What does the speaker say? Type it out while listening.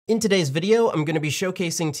In today's video, I'm going to be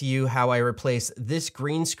showcasing to you how I replace this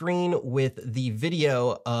green screen with the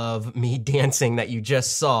video of me dancing that you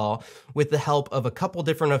just saw with the help of a couple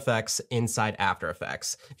different effects inside After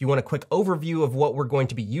Effects. If you want a quick overview of what we're going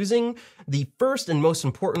to be using, the first and most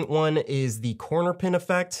important one is the corner pin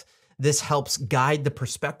effect. This helps guide the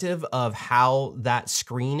perspective of how that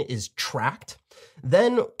screen is tracked.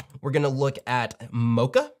 Then we're going to look at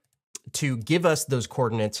Mocha to give us those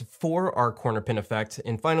coordinates for our corner pin effect.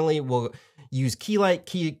 And finally, we'll use Key Light,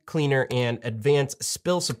 Key Cleaner, and Advanced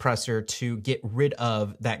Spill Suppressor to get rid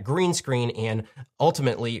of that green screen and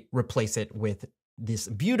ultimately replace it with this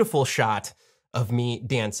beautiful shot of me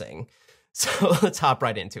dancing. So let's hop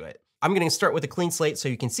right into it. I'm going to start with a clean slate so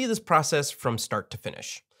you can see this process from start to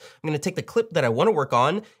finish. I'm going to take the clip that I want to work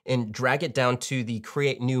on and drag it down to the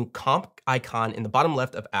Create New Comp icon in the bottom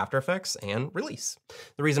left of After Effects and release.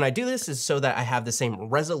 The reason I do this is so that I have the same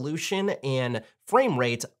resolution and frame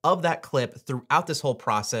rate of that clip throughout this whole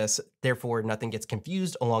process, therefore nothing gets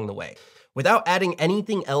confused along the way. Without adding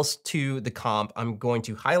anything else to the comp, I'm going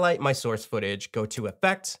to highlight my source footage, go to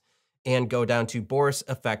Effect, and go down to Boris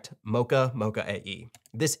Effect Mocha AE.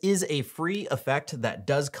 This is a free effect that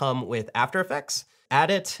does come with After Effects. Add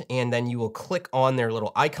it, and then you will click on their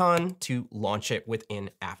little icon to launch it within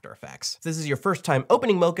After Effects. If this is your first time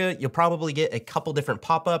opening Mocha, you'll probably get a couple different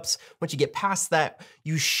pop-ups. Once you get past that,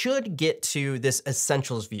 you should get to this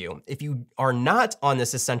Essentials view. If you are not on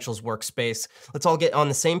this Essentials workspace, let's all get on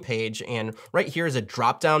the same page, and right here is a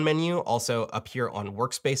drop-down menu. Also up here on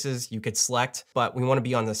Workspaces, you could select, but we want to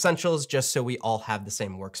be on the Essentials just so we all have the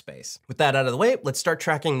same workspace. With that out of the way, let's start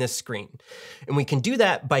tracking this screen. And we can do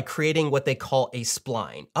that by creating what they call a spline.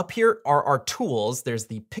 Up here are our tools. There's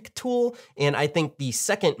the pick tool, and I think the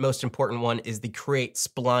second most important one is the create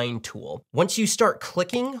spline tool. Once you start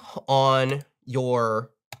clicking on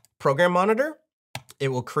your program monitor, it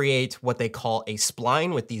will create what they call a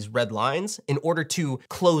spline with these red lines. In order to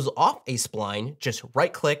close off a spline, just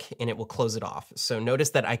right click and it will close it off. So notice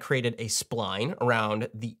that I created a spline around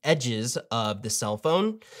the edges of the cell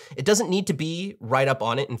phone. It doesn't need to be right up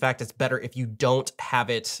on it. In fact, it's better if you don't have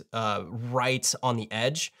it right on the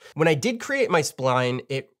edge. When I did create my spline,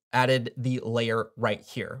 it added the layer right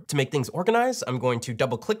here. To make things organized, I'm going to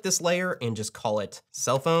double click this layer and just call it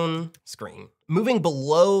cell phone screen. Moving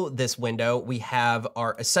below this window, we have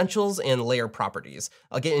our essentials and layer properties.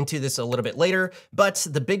 I'll get into this a little bit later, but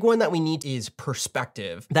the big one that we need is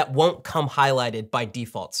perspective. That won't come highlighted by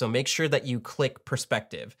default, so make sure that you click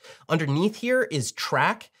perspective. Underneath here is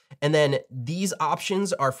track, and then these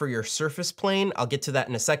options are for your surface plane. I'll get to that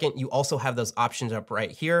in a second. You also have those options up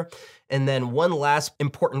right here. And then one last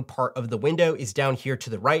important part of the window is down here to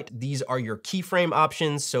the right. These are your keyframe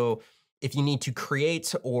options. So if you need to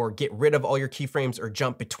create or get rid of all your keyframes or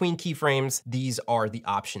jump between keyframes, these are the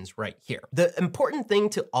options right here. The important thing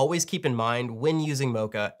to always keep in mind when using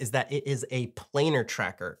Mocha is that it is a planar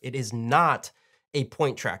tracker. It is not a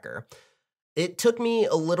point tracker. It took me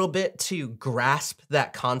a little bit to grasp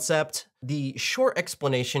that concept. The short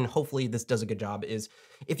explanation, hopefully this does a good job, is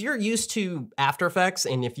if you're used to After Effects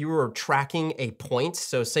and if you were tracking a point,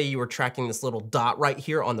 so say you were tracking this little dot right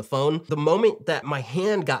here on the phone, the moment that my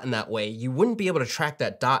hand got in that way, you wouldn't be able to track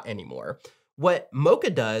that dot anymore. What Mocha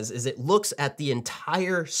does is it looks at the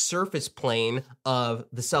entire surface plane of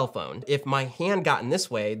the cell phone. If my hand got in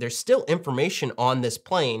this way, there's still information on this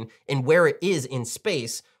plane and where it is in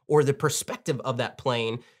space, or the perspective of that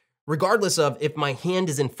plane, regardless of if my hand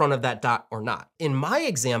is in front of that dot or not. In my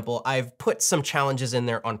example, I've put some challenges in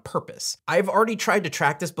there on purpose. I've already tried to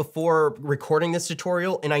track this before recording this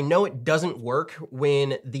tutorial, and I know it doesn't work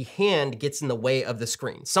when the hand gets in the way of the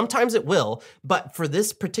screen. Sometimes it will, but for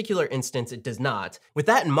this particular instance, it does not. With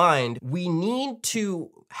that in mind, we need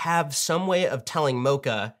to have some way of telling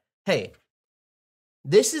Mocha, hey,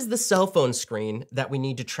 this is the cell phone screen that we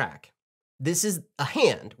need to track. This is a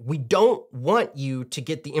hand. We don't want you to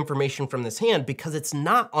get the information from this hand because it's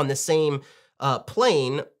not on the same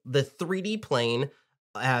plane, the 3D plane,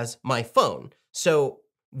 as my phone. So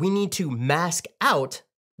we need to mask out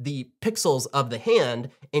the pixels of the hand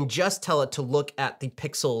and just tell it to look at the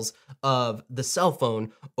pixels of the cell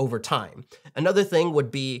phone over time. Another thing would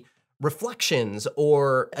be reflections,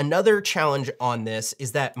 or another challenge on this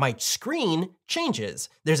is that my screen changes.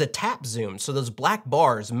 There's a tap zoom, so those black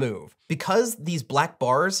bars move. Because these black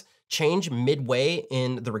bars change midway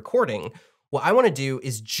in the recording, what I want to do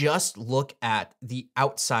is just look at the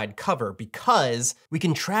outside cover because we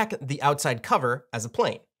can track the outside cover as a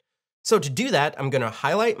plane. So to do that, I'm going to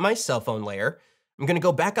highlight my cell phone layer. I'm going to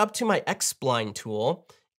go back up to my X-Spline tool,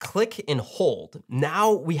 click and hold.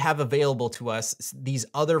 Now we have available to us these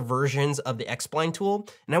other versions of the X-Spline tool,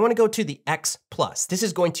 and I wanna go to the X+. This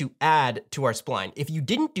is going to add to our spline. If you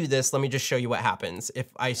didn't do this, let me just show you what happens. If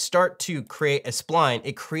I start to create a spline,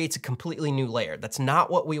 it creates a completely new layer. That's not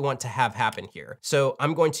what we want to have happen here. So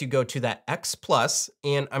I'm going to go to that X+,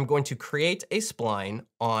 and I'm going to create a spline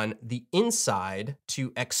on the inside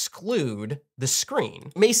to exclude the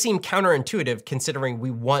screen. It may seem counterintuitive considering we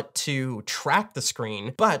want to track the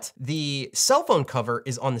screen, but the cell phone cover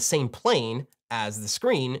is on the same plane as the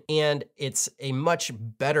screen, and it's a much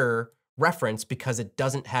better reference because it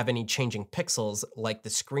doesn't have any changing pixels like the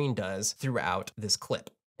screen does throughout this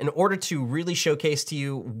clip. In order to really showcase to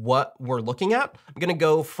you what we're looking at, I'm gonna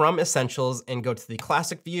go from Essentials and go to the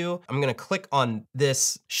classic view. I'm gonna click on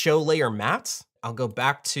this Show Layer Matte. I'll go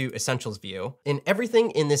back to Essentials view, and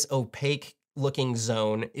everything in this opaque looking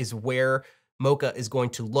zone is where Mocha is going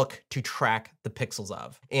to look to track the pixels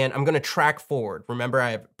of. And I'm gonna track forward. Remember,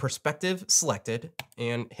 I have perspective selected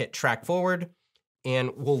and hit track forward,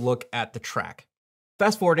 and we'll look at the track.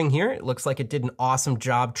 Fast forwarding here, it looks like it did an awesome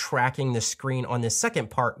job tracking the screen on this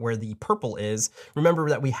second part where the purple is. Remember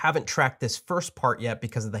that we haven't tracked this first part yet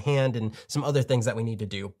because of the hand and some other things that we need to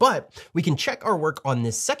do, but we can check our work on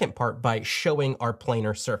this second part by showing our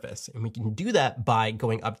planar surface. And we can do that by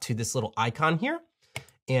going up to this little icon here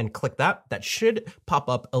and click that. That should pop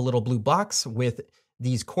up a little blue box with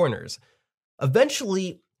these corners.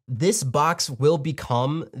 Eventually, this box will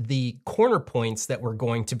become the corner points that we're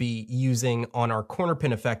going to be using on our corner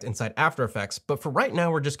pin effect inside After Effects. But for right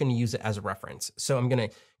now, we're just going to use it as a reference. So I'm going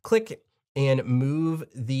to click and move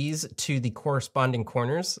these to the corresponding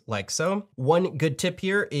corners like so. One good tip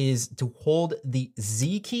here is to hold the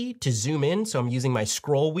Z key to zoom in. So I'm using my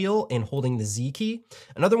scroll wheel and holding the Z key.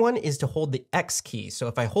 Another one is to hold the X key. So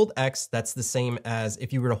if I hold X, that's the same as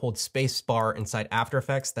if you were to hold space bar inside After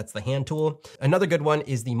Effects, that's the hand tool. Another good one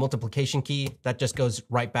is the multiplication key. That just goes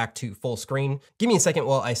right back to full screen. Give me a second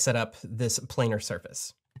while I set up this planar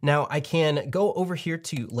surface. Now I can go over here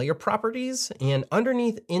to layer properties, and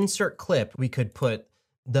underneath insert clip, we could put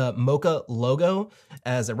the Mocha logo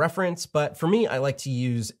as a reference, but for me, I like to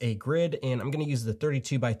use a grid, and I'm gonna use the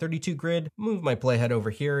 32 by 32 grid. Move my playhead over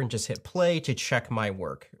here and just hit play to check my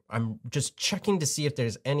work. I'm just checking to see if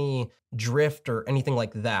there's any drift or anything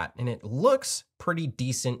like that, and it looks pretty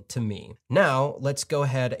decent to me. Now, let's go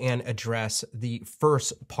ahead and address the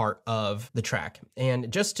first part of the track.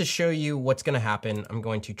 And just to show you what's gonna happen, I'm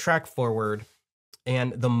going to track forward.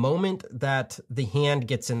 And the moment that the hand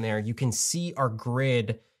gets in there, you can see our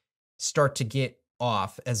grid start to get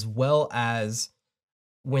off, as well as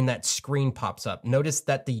when that screen pops up. Notice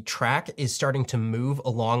that the track is starting to move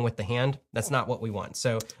along with the hand. That's not what we want.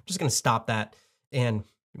 So I'm just gonna stop that, and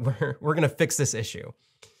we're gonna fix this issue.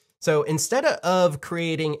 So instead of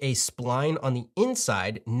creating a spline on the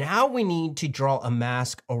inside, now we need to draw a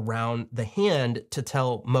mask around the hand to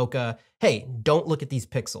tell Mocha, hey, don't look at these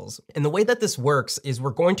pixels. And the way that this works is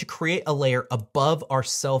we're going to create a layer above our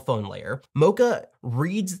cell phone layer. Mocha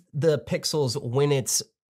reads the pixels when it's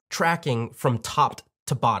tracking from top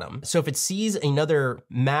to bottom. So if it sees another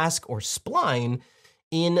mask or spline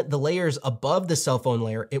in the layers above the cell phone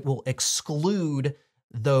layer, it will exclude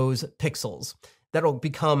those pixels. That'll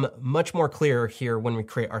become much more clear here when we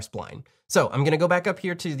create our spline. So I'm gonna go back up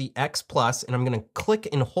here to the X+, and I'm gonna click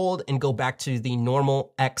and hold and go back to the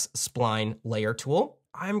normal X spline layer tool.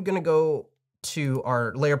 I'm gonna go to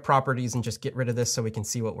our layer properties and just get rid of this so we can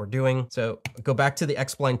see what we're doing. So go back to the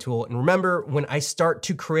X spline tool, and remember, when I start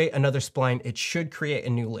to create another spline, it should create a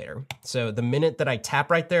new layer. So the minute that I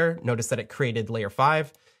tap right there, notice that it created layer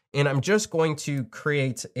 5, and I'm just going to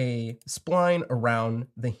create a spline around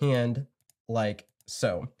the hand like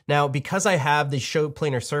so. Now, because I have the show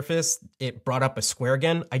planar surface, it brought up a square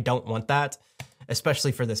again. I don't want that,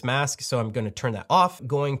 especially for this mask. So I'm going to turn that off.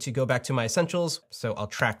 Going to go back to my essentials. So I'll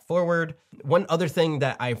track forward. One other thing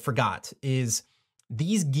that I forgot is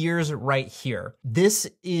these gears right here. This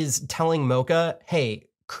is telling Mocha, hey,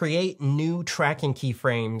 create new tracking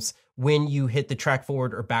keyframes when you hit the track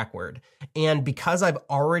forward or backward. And because I've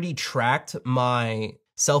already tracked my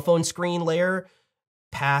cell phone screen layer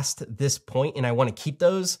past this point and I want to keep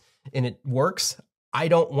those and it works, I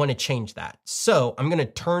don't want to change that. So I'm going to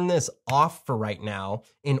turn this off for right now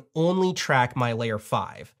and only track my layer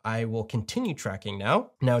 5. I will continue tracking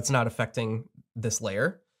now. Now it's not affecting this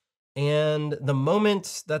layer. And the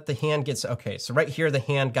moment that the hand gets, okay, so right here, the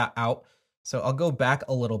hand got out. So I'll go back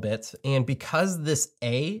a little bit, and because this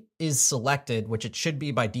A is selected, which it should be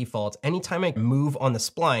by default, anytime I move on the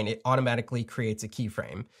spline, it automatically creates a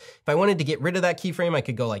keyframe. If I wanted to get rid of that keyframe, I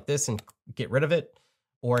could go like this and get rid of it,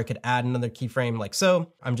 or I could add another keyframe like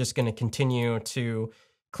so. I'm just gonna continue to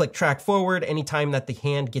click track forward. Anytime that the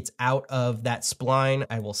hand gets out of that spline,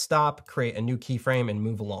 I will stop, create a new keyframe, and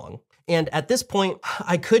move along. And at this point,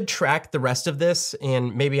 I could track the rest of this,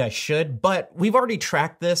 and maybe I should, but we've already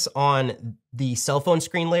tracked this on the cell phone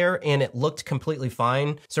screen layer, and it looked completely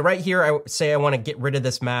fine. So right here, I say I want to get rid of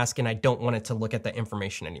this mask, and I don't want it to look at that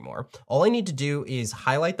information anymore. All I need to do is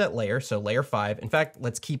highlight that layer, so layer 5. In fact,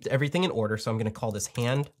 let's keep everything in order, so I'm going to call this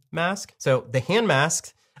hand mask. So the hand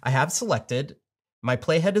mask I have selected. My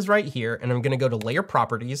playhead is right here, and I'm going to go to layer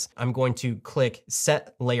properties. I'm going to click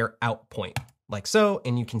set layer out point, like so,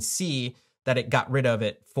 and you can see that it got rid of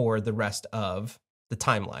it for the rest of the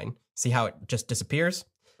timeline. See how it just disappears?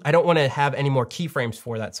 I don't want to have any more keyframes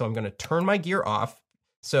for that, so I'm going to turn my gear off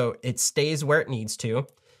so it stays where it needs to.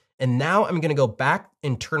 And now I'm going to go back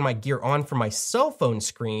and turn my gear on for my cell phone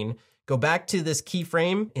screen, go back to this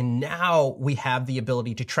keyframe, and now we have the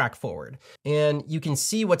ability to track forward. And you can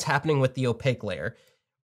see what's happening with the opaque layer.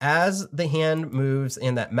 As the hand moves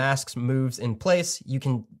and that mask moves in place, you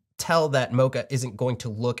can tell that Mocha isn't going to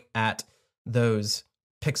look at those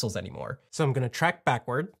pixels anymore. So I'm going to track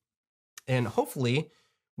backward, and hopefully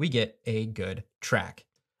we get a good track.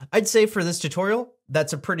 I'd say for this tutorial,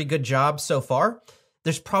 that's a pretty good job so far.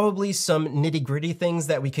 There's probably some nitty-gritty things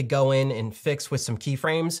that we could go in and fix with some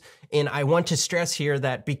keyframes. And I want to stress here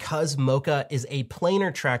that because Mocha is a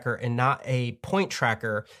planar tracker and not a point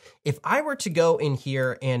tracker, if I were to go in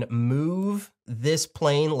here and move this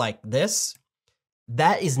plane like this,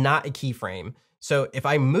 that is not a keyframe. So if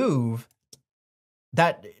I move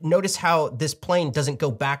that, notice how this plane doesn't go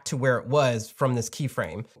back to where it was from this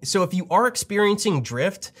keyframe. So if you are experiencing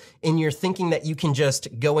drift and you're thinking that you can just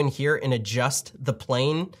go in here and adjust the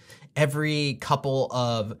plane every couple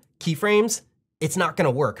of keyframes, it's not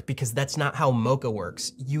gonna work because that's not how Mocha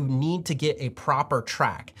works. You need to get a proper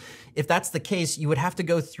track. If that's the case, you would have to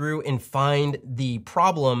go through and find the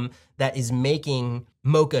problem that is making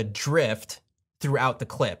Mocha drift throughout the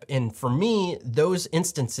clip. And for me, those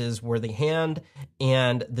instances were the hand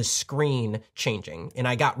and the screen changing. And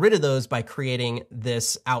I got rid of those by creating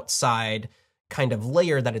this outside kind of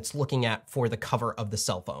layer that it's looking at for the cover of the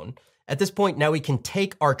cell phone. At this point, now we can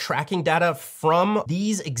take our tracking data from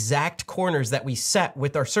these exact corners that we set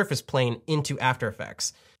with our surface plane into After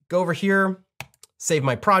Effects. Go over here, save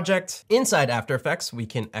my project. Inside After Effects, we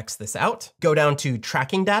can X this out. Go down to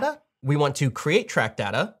tracking data. We want to create track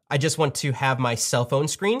data. I just want to have my cell phone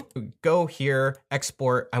screen. Go here,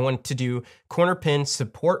 export. I want to do corner pin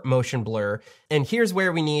support motion blur. And here's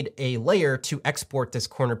where we need a layer to export this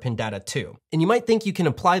corner pin data to. And you might think you can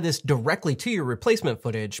apply this directly to your replacement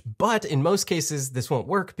footage, but in most cases, this won't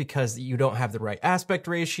work because you don't have the right aspect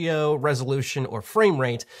ratio, resolution, or frame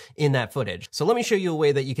rate in that footage. So let me show you a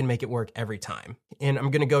way that you can make it work every time. And I'm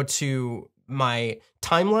gonna go to my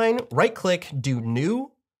timeline, right click, do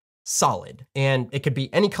new, solid, and it could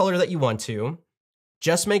be any color that you want to.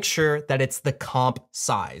 Just make sure that it's the comp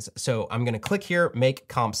size. So I'm gonna click here, make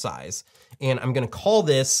comp size, and I'm gonna call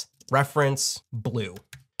this reference blue.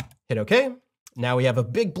 Hit OK. Now we have a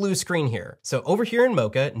big blue screen here. So over here in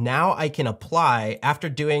Mocha, now I can apply, after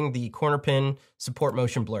doing the corner pin support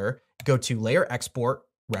motion blur, go to layer export,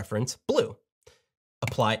 reference blue,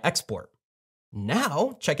 apply export.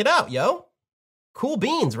 Now check it out, yo. Cool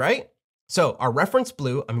beans, right? So our reference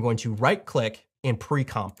blue, I'm going to right click and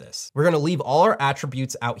pre-comp this. We're gonna leave all our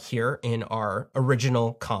attributes out here in our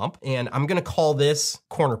original comp, and I'm gonna call this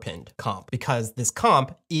corner pinned comp because this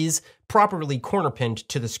comp is properly corner pinned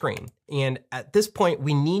to the screen. And at this point,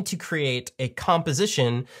 we need to create a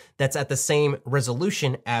composition that's at the same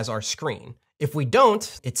resolution as our screen. If we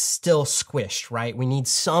don't, it's still squished, right? We need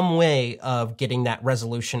some way of getting that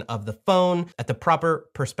resolution of the phone at the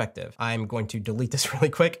proper perspective. I'm going to delete this really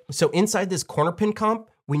quick. So inside this corner pin comp,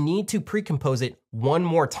 we need to pre-compose it one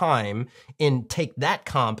more time and take that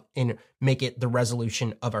comp and make it the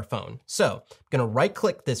resolution of our phone. So I'm gonna right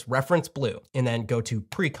click this reference blue and then go to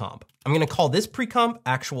pre-comp. I'm gonna call this pre-comp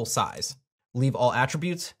actual size. Leave all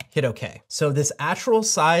attributes, hit OK. So this actual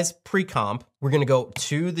size pre-comp, we're gonna go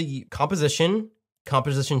to the composition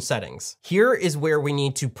settings. Here is where we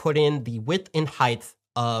need to put in the width and height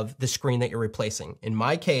of the screen that you're replacing. In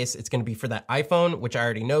my case, it's gonna be for that iPhone, which I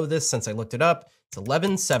already know this since I looked it up. It's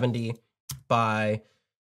 1170 by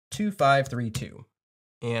 2532.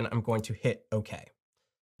 And I'm going to hit OK.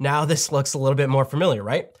 Now this looks a little bit more familiar,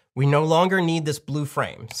 right? We no longer need this blue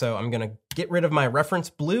frame. So I'm gonna get rid of my reference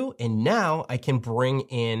blue, and now I can bring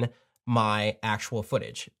in my actual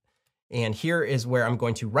footage. And here is where I'm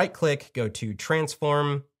going to right click, go to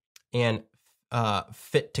transform and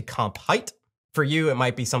fit to comp height. For you, it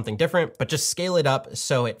might be something different, but just scale it up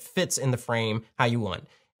so it fits in the frame how you want.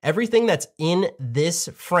 Everything that's in this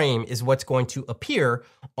frame is what's going to appear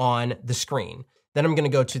on the screen. Then I'm gonna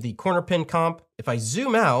go to the corner pin comp. If I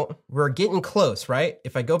zoom out, we're getting close, right?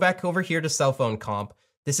 If I go back over here to cell phone comp,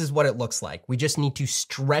 this is what it looks like. We just need to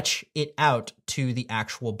stretch it out to the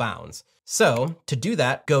actual bounds. So to do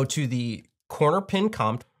that, go to the corner pin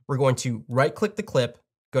comp. We're going to right click the clip,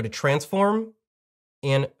 go to transform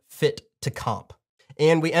and fit to comp.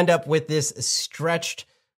 And we end up with this stretched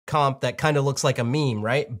comp that kind of looks like a meme,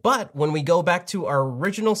 right? But when we go back to our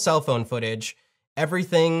original cell phone footage,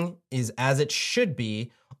 everything is as it should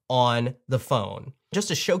be on the phone. Just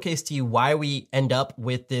to showcase to you why we end up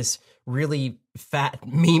with this really fat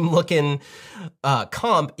meme looking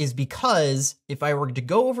comp is because if I were to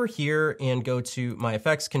go over here and go to my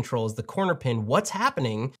effects controls, the corner pin, what's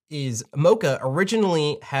happening is Mocha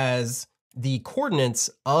originally has the coordinates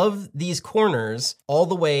of these corners all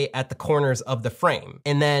the way at the corners of the frame.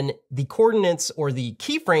 And then the coordinates or the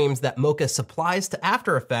keyframes that Mocha supplies to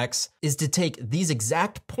After Effects is to take these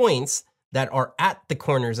exact points that are at the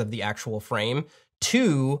corners of the actual frame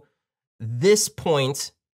to this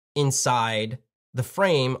point inside the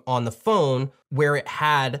frame on the phone where it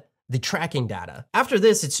had the tracking data. After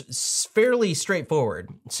this, it's fairly straightforward.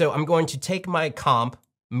 So I'm going to take my comp,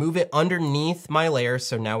 move it underneath my layer.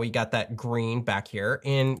 So now we got that green back here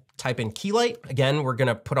and type in key light. Again, we're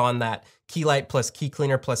gonna put on that key light plus key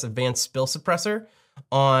cleaner plus advanced spill suppressor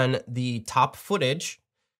on the top footage,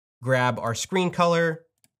 grab our screen color,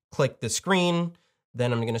 click the screen.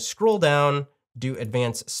 Then I'm gonna scroll down, do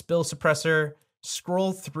advanced spill suppressor,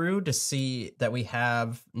 scroll through to see that we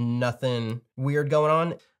have nothing weird going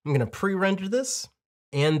on. I'm gonna pre-render this.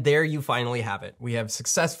 And there you finally have it. We have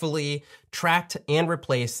successfully tracked and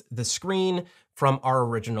replaced the screen from our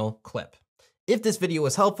original clip. If this video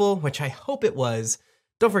was helpful, which I hope it was,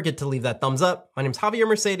 don't forget to leave that thumbs up. My name's Javier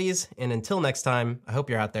Mercedes, and until next time, I hope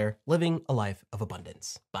you're out there living a life of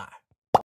abundance. Bye.